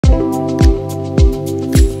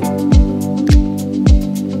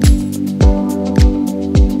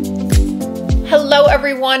Hello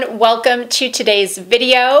everyone, welcome to today's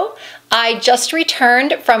video. I just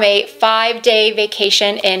returned from a 5-day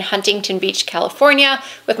vacation in Huntington Beach, California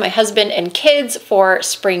with my husband and kids for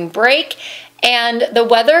spring break. And the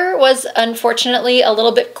weather was unfortunately a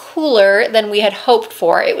little bit cooler than we had hoped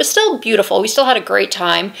for. It was still beautiful, we still had a great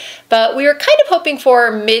time, but we were kind of hoping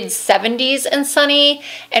for mid-70s and sunny,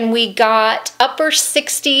 and we got upper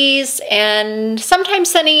 60s and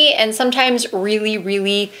sometimes sunny and sometimes really,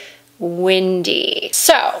 really windy.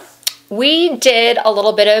 So we did a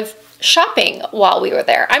little bit of shopping while we were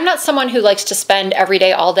there. I'm not someone who likes to spend every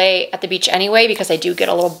day, all day at the beach anyway, because I do get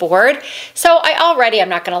a little bored. So I'm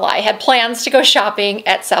not gonna lie, had plans to go shopping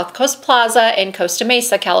at South Coast Plaza in Costa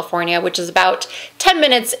Mesa, California, which is about 10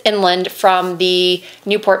 minutes inland from the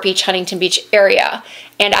Newport Beach, Huntington Beach area.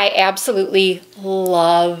 And I absolutely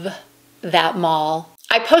love that mall.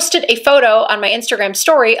 I posted a photo on my Instagram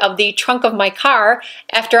story of the trunk of my car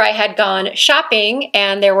after I had gone shopping,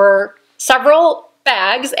 and there were several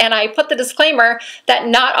bags, and I put the disclaimer that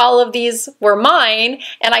not all of these were mine,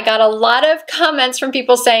 and I got a lot of comments from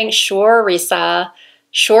people saying, "Sure, Risa,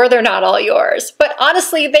 sure they're not all yours." But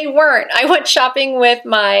honestly, they weren't. I went shopping with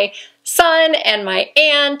my son and my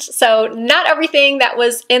aunt, so not everything that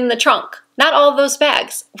was in the trunk, not all of those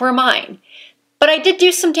bags were mine. But I did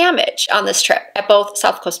do some damage on this trip at both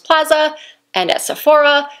South Coast Plaza and at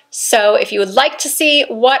Sephora. So if you would like to see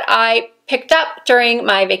what I picked up during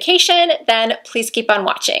my vacation, then please keep on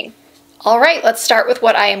watching. All right, let's start with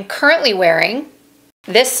what I am currently wearing.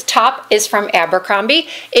 This top is from Abercrombie.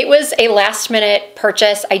 It was a last minute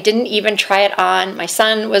purchase. I didn't even try it on. My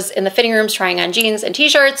son was in the fitting rooms trying on jeans and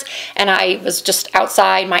t-shirts, and I was just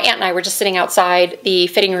outside. My aunt and I were just sitting outside the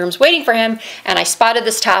fitting rooms waiting for him, and I spotted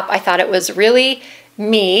this top. I thought it was really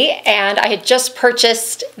me, and I had just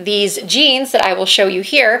purchased these jeans that I will show you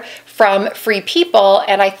here from Free People,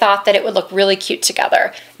 and I thought that it would look really cute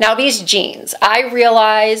together. Now these jeans, I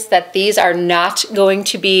realize that these are not going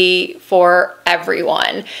to be for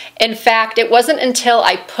everyone. In fact, it wasn't until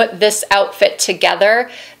I put this outfit together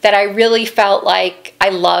that I really felt like I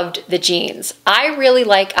loved the jeans. I really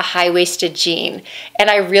like a high-waisted jean, and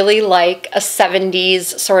I really like a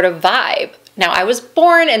 70s sort of vibe. Now, I was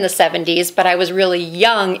born in the 70s, but I was really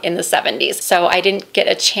young in the 70s, so I didn't get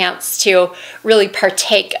a chance to really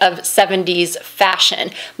partake of 70s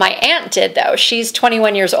fashion. My aunt did, though. She's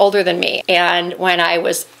 21 years older than me, and when I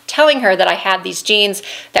was telling her that I had these jeans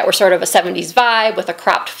that were sort of a 70s vibe with a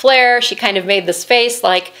cropped flare, she kind of made this face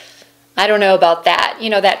like, I don't know about that. You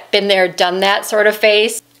know, that been there, done that sort of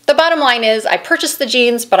face. The bottom line is I purchased the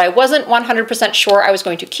jeans, but I wasn't 100% sure I was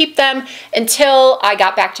going to keep them until I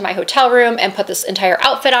got back to my hotel room and put this entire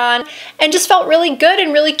outfit on and just felt really good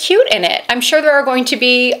and really cute in it. I'm sure there are going to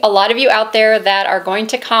be a lot of you out there that are going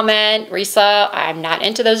to comment, "Risa, I'm not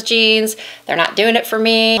into those jeans. They're not doing it for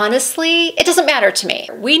me." Honestly, it doesn't matter to me.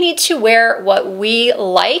 We need to wear what we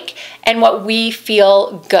like and what we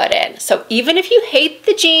feel good in. So even if you hate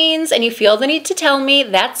the jeans and you feel the need to tell me,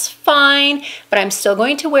 that's fine, but I'm still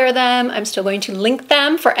going to wear them. I'm still going to link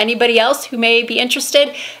them for anybody else who may be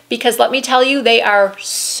interested, because let me tell you, they are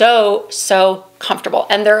so comfortable,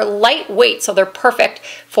 and they're lightweight, so they're perfect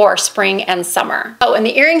for spring and summer. Oh, and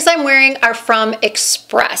the earrings I'm wearing are from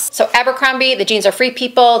Express. So Abercrombie, the jeans are Free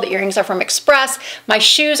People, the earrings are from Express. My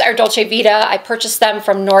shoes are Dolce Vita. I purchased them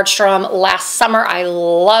from Nordstrom last summer. I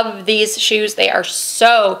love these shoes. They are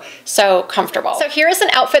so comfortable. So here is an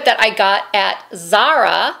outfit that I got at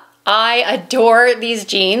Zara. I adore these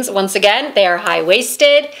jeans. Once again, they are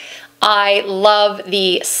high-waisted. I love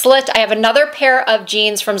the slit. I have another pair of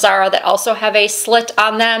jeans from Zara that also have a slit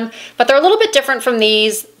on them, but they're a little bit different from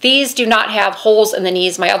these. These do not have holes in the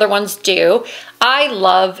knees. My other ones do. I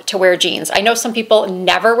love to wear jeans. I know some people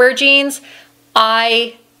never wear jeans.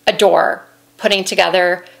 I adore putting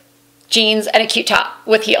together jeans and a cute top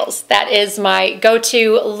with heels. That is my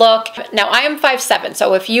go-to look. Now I am 5'7",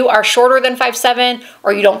 so if you are shorter than 5'7",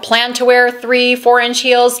 or you don't plan to wear 3-4 inch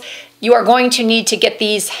heels, you are going to need to get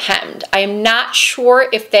these hemmed. I am not sure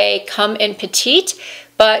if they come in petite,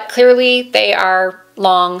 but clearly they are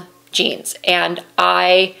long jeans, and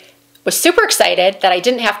I was super excited that I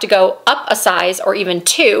didn't have to go up a size or even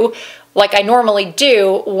 2 like I normally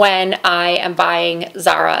do when I am buying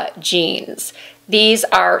Zara jeans. These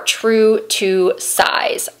are true to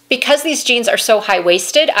size. Because these jeans are so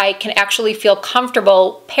high-waisted, I can actually feel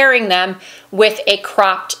comfortable pairing them with a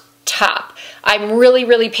cropped top. I'm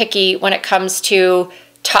really picky when it comes to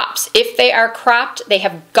tops. If they are cropped, they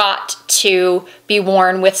have got to be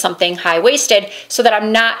worn with something high-waisted so that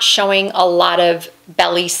I'm not showing a lot of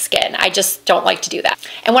belly skin. I just don't like to do that.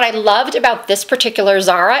 And what I loved about this particular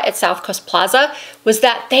Zara at South Coast Plaza was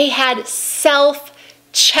that they had self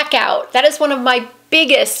checkout. That is one of my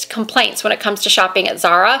biggest complaints when it comes to shopping at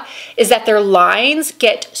Zara, is that their lines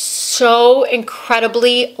get so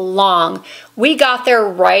incredibly long. We got there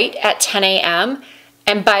right at 10 a.m.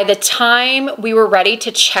 and by the time we were ready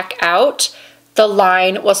to check out, the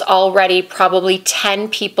line was already probably 10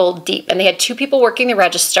 people deep, and they had 2 people working the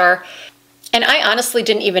register. And I honestly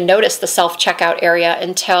didn't even notice the self-checkout area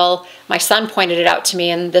until my son pointed it out to me,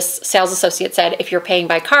 and this sales associate said, if you're paying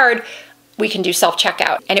by card, we can do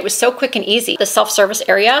self-checkout. And it was so quick and easy. The self-service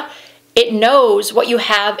area, it knows what you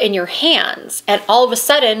have in your hands. And all of a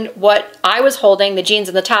sudden, what I was holding, the jeans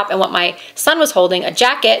and the top, and what my son was holding, a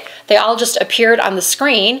jacket, they all just appeared on the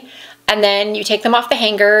screen. And then you take them off the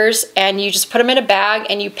hangers and you just put them in a bag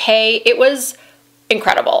and you pay. It was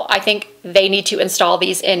incredible. I think they need to install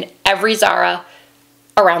these in every Zara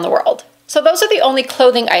around the world. So those are the only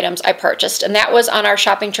clothing items I purchased, and that was on our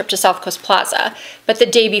shopping trip to South Coast Plaza. But the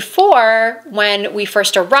day before, when we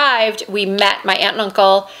first arrived, we met my aunt and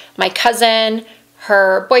uncle, my cousin,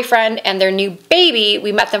 her boyfriend, and their new baby.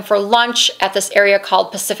 We met them for lunch at this area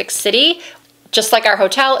called Pacific City. Just like our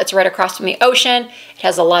hotel, it's right across from the ocean. It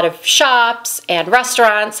has a lot of shops and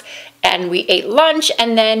restaurants, and we ate lunch,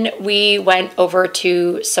 and then we went over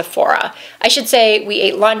to Sephora. I should say we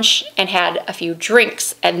ate lunch and had a few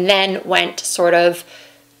drinks, and then went sort of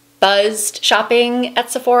buzzed shopping at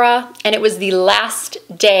Sephora, and it was the last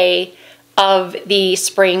day of the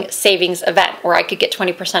spring savings event where I could get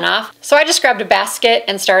 20% off. So I just grabbed a basket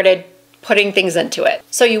and started putting things into it.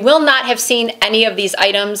 So you will not have seen any of these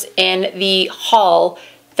items in the haul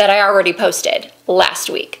that I already posted last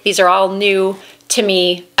week. These are all new to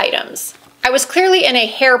me items. I was clearly in a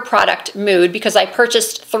hair product mood because I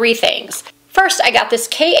purchased 3 things. First, I got this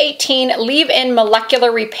K18 Leave-In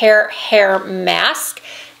Molecular Repair Hair Mask.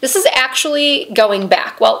 This is actually going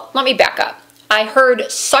back. Well, let me back up. I heard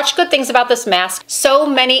such good things about this mask. So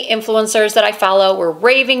many influencers that I follow were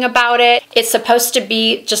raving about it. It's supposed to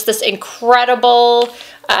be just this incredible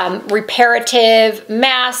reparative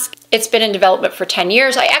mask. It's been in development for 10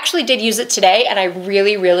 years. I actually did use it today and I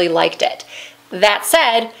really, really liked it. That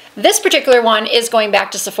said, this particular one is going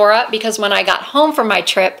back to Sephora because when I got home from my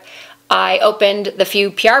trip, I opened the few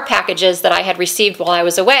PR packages that I had received while I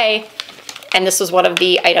was away, and this was one of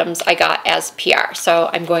the items I got as PR. So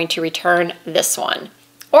I'm going to return this one.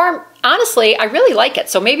 Or honestly, I really like it.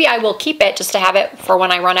 So maybe I will keep it just to have it for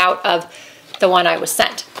when I run out of the one I was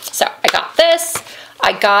sent. So I got this.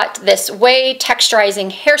 I got this Way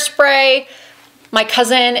Texturizing Hairspray. My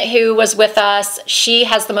cousin who was with us, she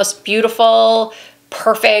has the most beautiful,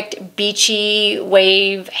 perfect, beachy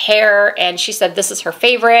wave hair, and she said this is her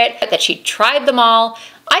favorite, that she tried them all.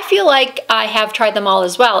 I feel like I have tried them all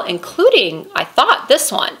as well, including, I thought,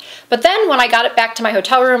 this one. But then when I got it back to my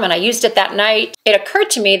hotel room and I used it that night, it occurred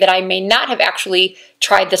to me that I may not have actually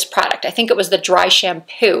tried this product. I think it was the dry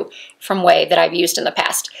shampoo from Way that I've used in the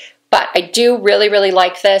past. But I do really, really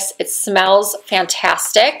like this. It smells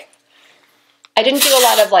fantastic. I didn't do a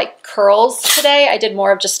lot of like curls today. I did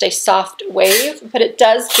more of just a soft wave, but it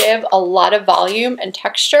does give a lot of volume and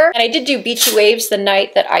texture. And I did do beachy waves the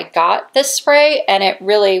night that I got this spray, and it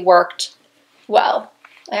really worked well.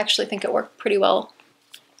 I actually think it worked pretty well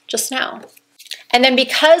just now. And then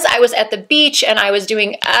because I was at the beach and I was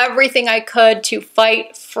doing everything I could to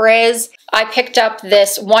fight frizz, I picked up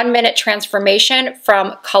this 1 Minute Transformation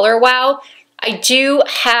from Color Wow. I do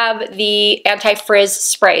have the anti-frizz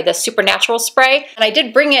spray, the Supernatural spray, and I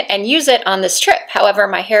did bring it and use it on this trip. However,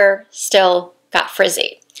 my hair still got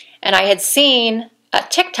frizzy. And I had seen a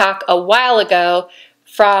TikTok a while ago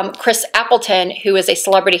from Chris Appleton, who is a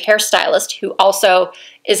celebrity hairstylist who also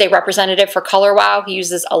is a representative for Color Wow. He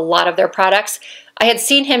uses a lot of their products. I had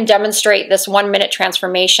seen him demonstrate this 1 minute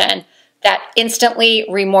transformation that instantly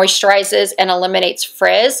remoisturizes and eliminates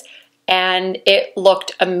frizz, and it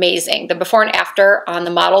looked amazing. The before and after on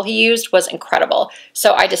the model he used was incredible.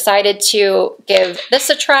 So I decided to give this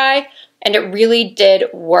a try, and it really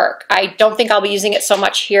did work. I don't think I'll be using it so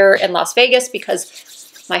much here in Las Vegas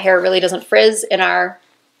because my hair really doesn't frizz in our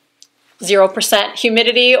 0%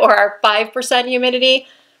 humidity or our 5% humidity,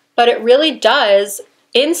 but it really does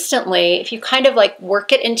instantly, if you kind of like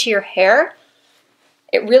work it into your hair,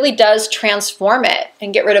 it really does transform it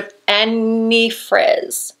and get rid of any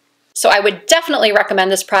frizz. So I would definitely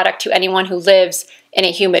recommend this product to anyone who lives in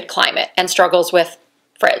a humid climate and struggles with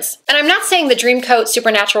frizz. And I'm not saying the Dream Coat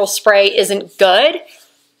Supernatural spray isn't good,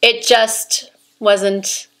 it just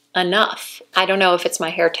wasn't enough. I don't know if it's my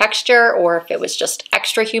hair texture or if it was just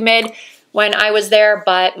extra humid when I was there,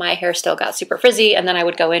 but my hair still got super frizzy, and then I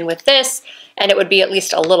would go in with this and it would be at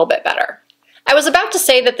least a little bit better. I was about to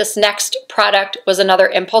say that this next product was another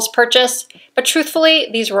impulse purchase, but truthfully,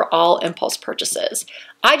 these were all impulse purchases.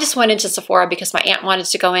 I just went into Sephora because my aunt wanted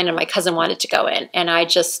to go in and my cousin wanted to go in, and I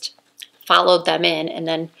just followed them in and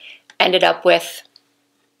then ended up with,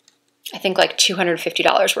 I think, like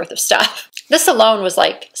 $250 worth of stuff. This alone was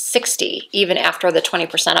like $60 even after the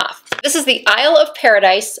 20% off. This is the Isle of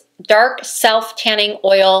Paradise Dark Self-Tanning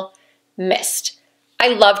Oil Mist. I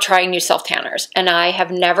love trying new self-tanners, and I have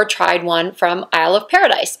never tried one from Isle of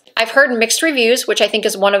Paradise. I've heard mixed reviews, which I think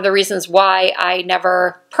is one of the reasons why I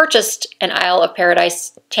never purchased an Isle of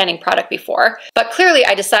Paradise tanning product before, but clearly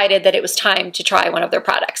I decided that it was time to try one of their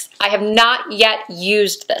products. I have not yet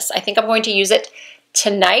used this. I think I'm going to use it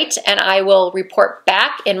tonight, and I will report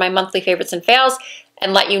back in my monthly favorites and fails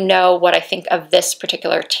and let you know what I think of this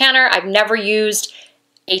particular tanner. I've never used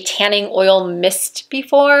a tanning oil mist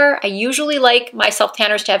before. I usually like my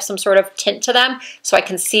self-tanners to have some sort of tint to them so I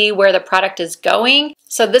can see where the product is going.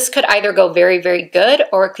 So this could either go very, very good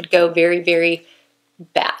or it could go very, very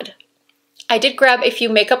bad. I did grab a few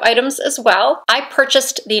makeup items as well. I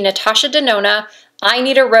purchased the Natasha Denona I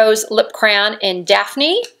Need a Rose Lip Crayon in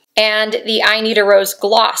Daphne and the I Need a Rose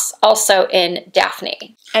Gloss also in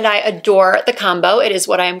Daphne. And I adore the combo. It is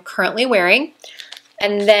what I'm currently wearing.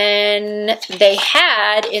 And then they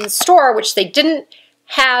had in store, which they didn't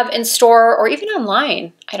have in store or even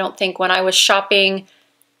online, I don't think, when I was shopping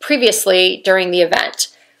previously during the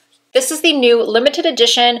event. This is the new limited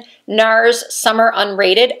edition NARS Summer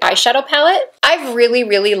Unrated eyeshadow palette. I've really,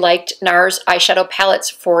 really liked NARS eyeshadow palettes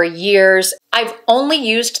for years. I've only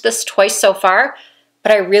used this twice so far,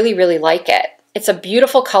 but I really, really like it. It's a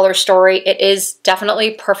beautiful color story. It is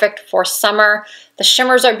definitely perfect for summer. The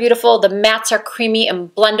shimmers are beautiful. The mattes are creamy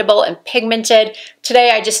and blendable and pigmented.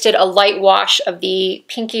 Today I just did a light wash of the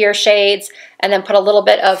pinkier shades and then put a little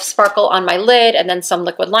bit of sparkle on my lid and then some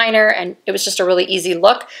liquid liner, and it was just a really easy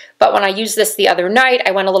look. But when I used this the other night,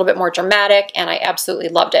 I went a little bit more dramatic and I absolutely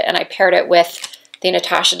loved it. And I paired it with the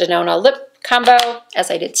Natasha Denona lip combo as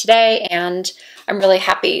I did today, and I'm really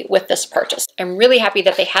happy with this purchase. I'm really happy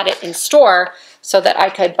that they had it in store so that I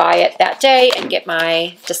could buy it that day and get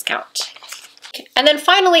my discount. And then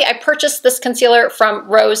finally, I purchased this concealer from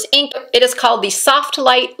Rose Inc. It is called the Soft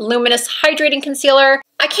Light Luminous Hydrating Concealer.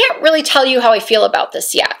 I can't really tell you how I feel about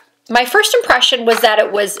this yet. My first impression was that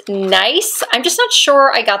it was nice. I'm just not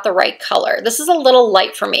sure I got the right color. This is a little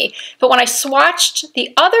light for me. But when I swatched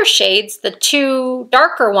the other shades, the two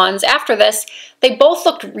darker ones after this, they both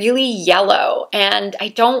looked really yellow. And I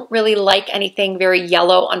don't really like anything very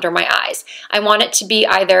yellow under my eyes. I want it to be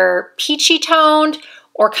either peachy toned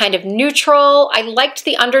or kind of neutral. I liked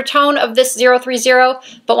the undertone of this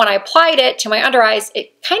 030, but when I applied it to my under eyes,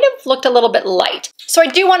 it kind of looked a little bit light. So I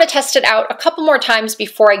do want to test it out a couple more times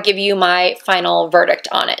before I give you my final verdict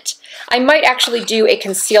on it. I might actually do a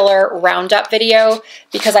concealer roundup video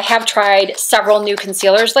because I have tried several new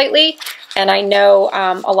concealers lately, and I know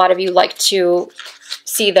a lot of you like to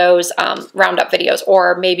see those roundup videos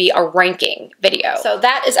or maybe a ranking video. So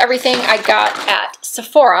that is everything I got at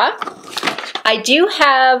Sephora. I do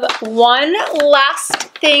have one last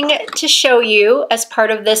thing to show you as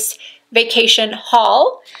part of this vacation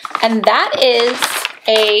haul, and that is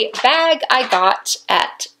a bag I got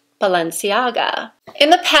at Balenciaga.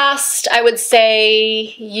 In the past, I would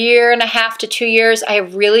say 1.5 to 2 years, I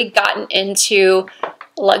have really gotten into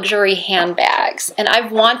luxury handbags, and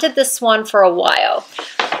I've wanted this one for a while.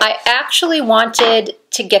 I actually wanted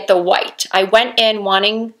to get the white. I went in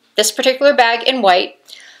wanting this particular bag in white.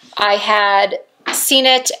 I had seen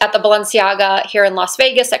it at the Balenciaga here in Las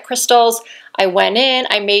Vegas at Crystal's. I went in,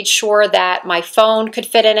 I made sure that my phone could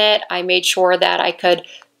fit in it. I made sure that I could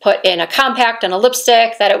put in a compact and a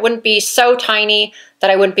lipstick, that it wouldn't be so tiny that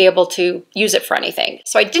I wouldn't be able to use it for anything.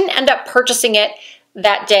 So I didn't end up purchasing it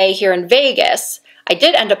that day here in Vegas. I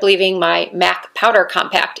did end up leaving my MAC powder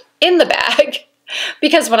compact in the bag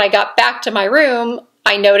because when I got back to my room,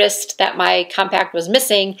 I noticed that my compact was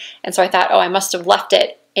missing, and so I thought, oh, I must have left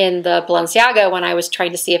it in the Balenciaga when I was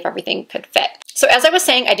trying to see if everything could fit. So as I was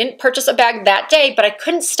saying, I didn't purchase a bag that day, but I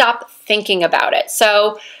couldn't stop thinking about it.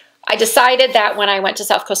 So I decided that when I went to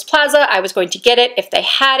South Coast Plaza, I was going to get it if they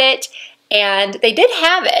had it, and they did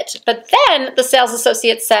have it. But then the sales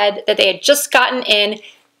associate said that they had just gotten in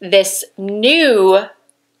this new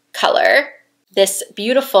color, this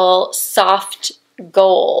beautiful soft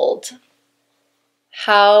gold.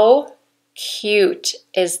 How cute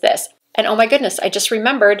is this? And oh my goodness, I just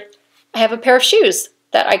remembered I have a pair of shoes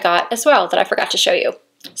that I got as well that I forgot to show you.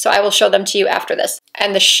 So I will show them to you after this.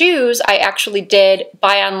 And the shoes I actually did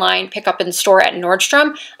buy online, pick up in store at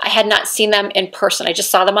Nordstrom. I had not seen them in person. I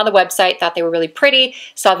just saw them on the website, thought they were really pretty,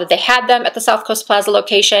 saw that they had them at the South Coast Plaza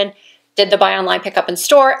location, did the buy online, pick up in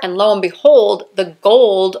store, and lo and behold, the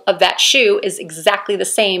gold of that shoe is exactly the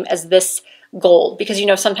same as this gold. Because you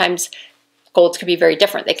know, sometimes golds could be very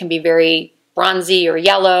different. They can be very bronzy or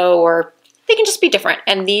yellow, or they can just be different.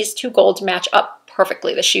 And these two golds match up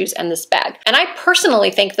perfectly, the shoes and this bag. And I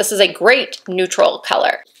personally think this is a great neutral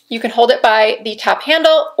color. You can hold it by the top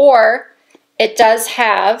handle, or it does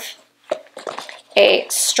have a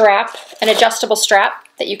strap, an adjustable strap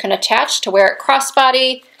that you can attach to wear it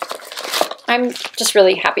crossbody. I'm just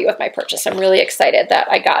really happy with my purchase. I'm really excited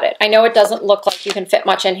that I got it. I know it doesn't look like you can fit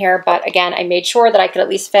much in here, but again, I made sure that I could at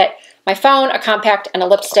least fit my phone, a compact, and a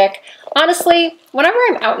lipstick. Honestly, whenever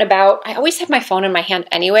I'm out and about, I always have my phone in my hand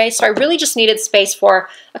anyway, so I really just needed space for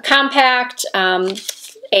a compact,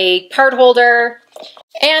 a card holder.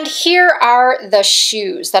 And here are the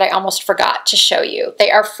shoes that I almost forgot to show you.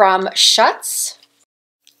 They are from Schutz.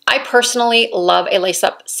 I personally love a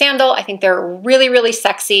lace-up sandal. I think they're really, really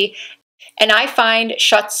sexy. And I find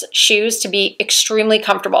Schutz shoes to be extremely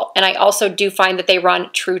comfortable. And I also do find that they run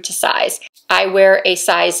true to size. I wear a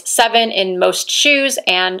size 7 in most shoes,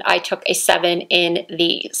 and I took a 7 in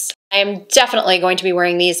these. I am definitely going to be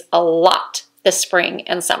wearing these a lot this spring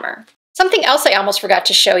and summer. Something else I almost forgot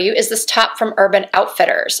to show you is this top from Urban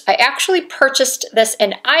Outfitters. I actually purchased this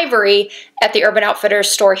in ivory at the Urban Outfitters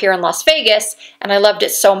store here in Las Vegas, and I loved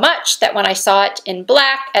it so much that when I saw it in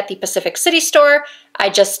black at the Pacific City store, I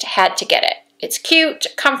just had to get it. It's cute,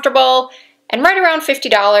 comfortable, and right around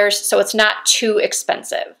 $50, so it's not too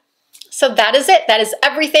expensive. So that is it. That is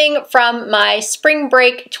everything from my spring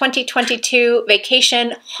break 2022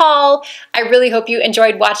 vacation haul. I really hope you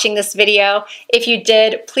enjoyed watching this video. If you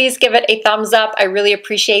did, please give it a thumbs up. I really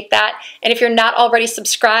appreciate that. And if you're not already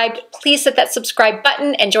subscribed, please hit that subscribe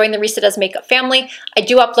button and join the Risa Does Makeup family. I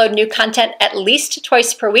do upload new content at least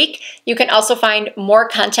twice per week. You can also find more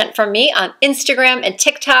content from me on Instagram and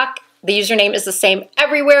TikTok. The username is the same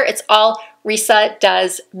everywhere. It's all Risa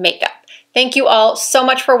Does Makeup. Thank you all so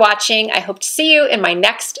much for watching. I hope to see you in my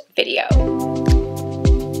next video.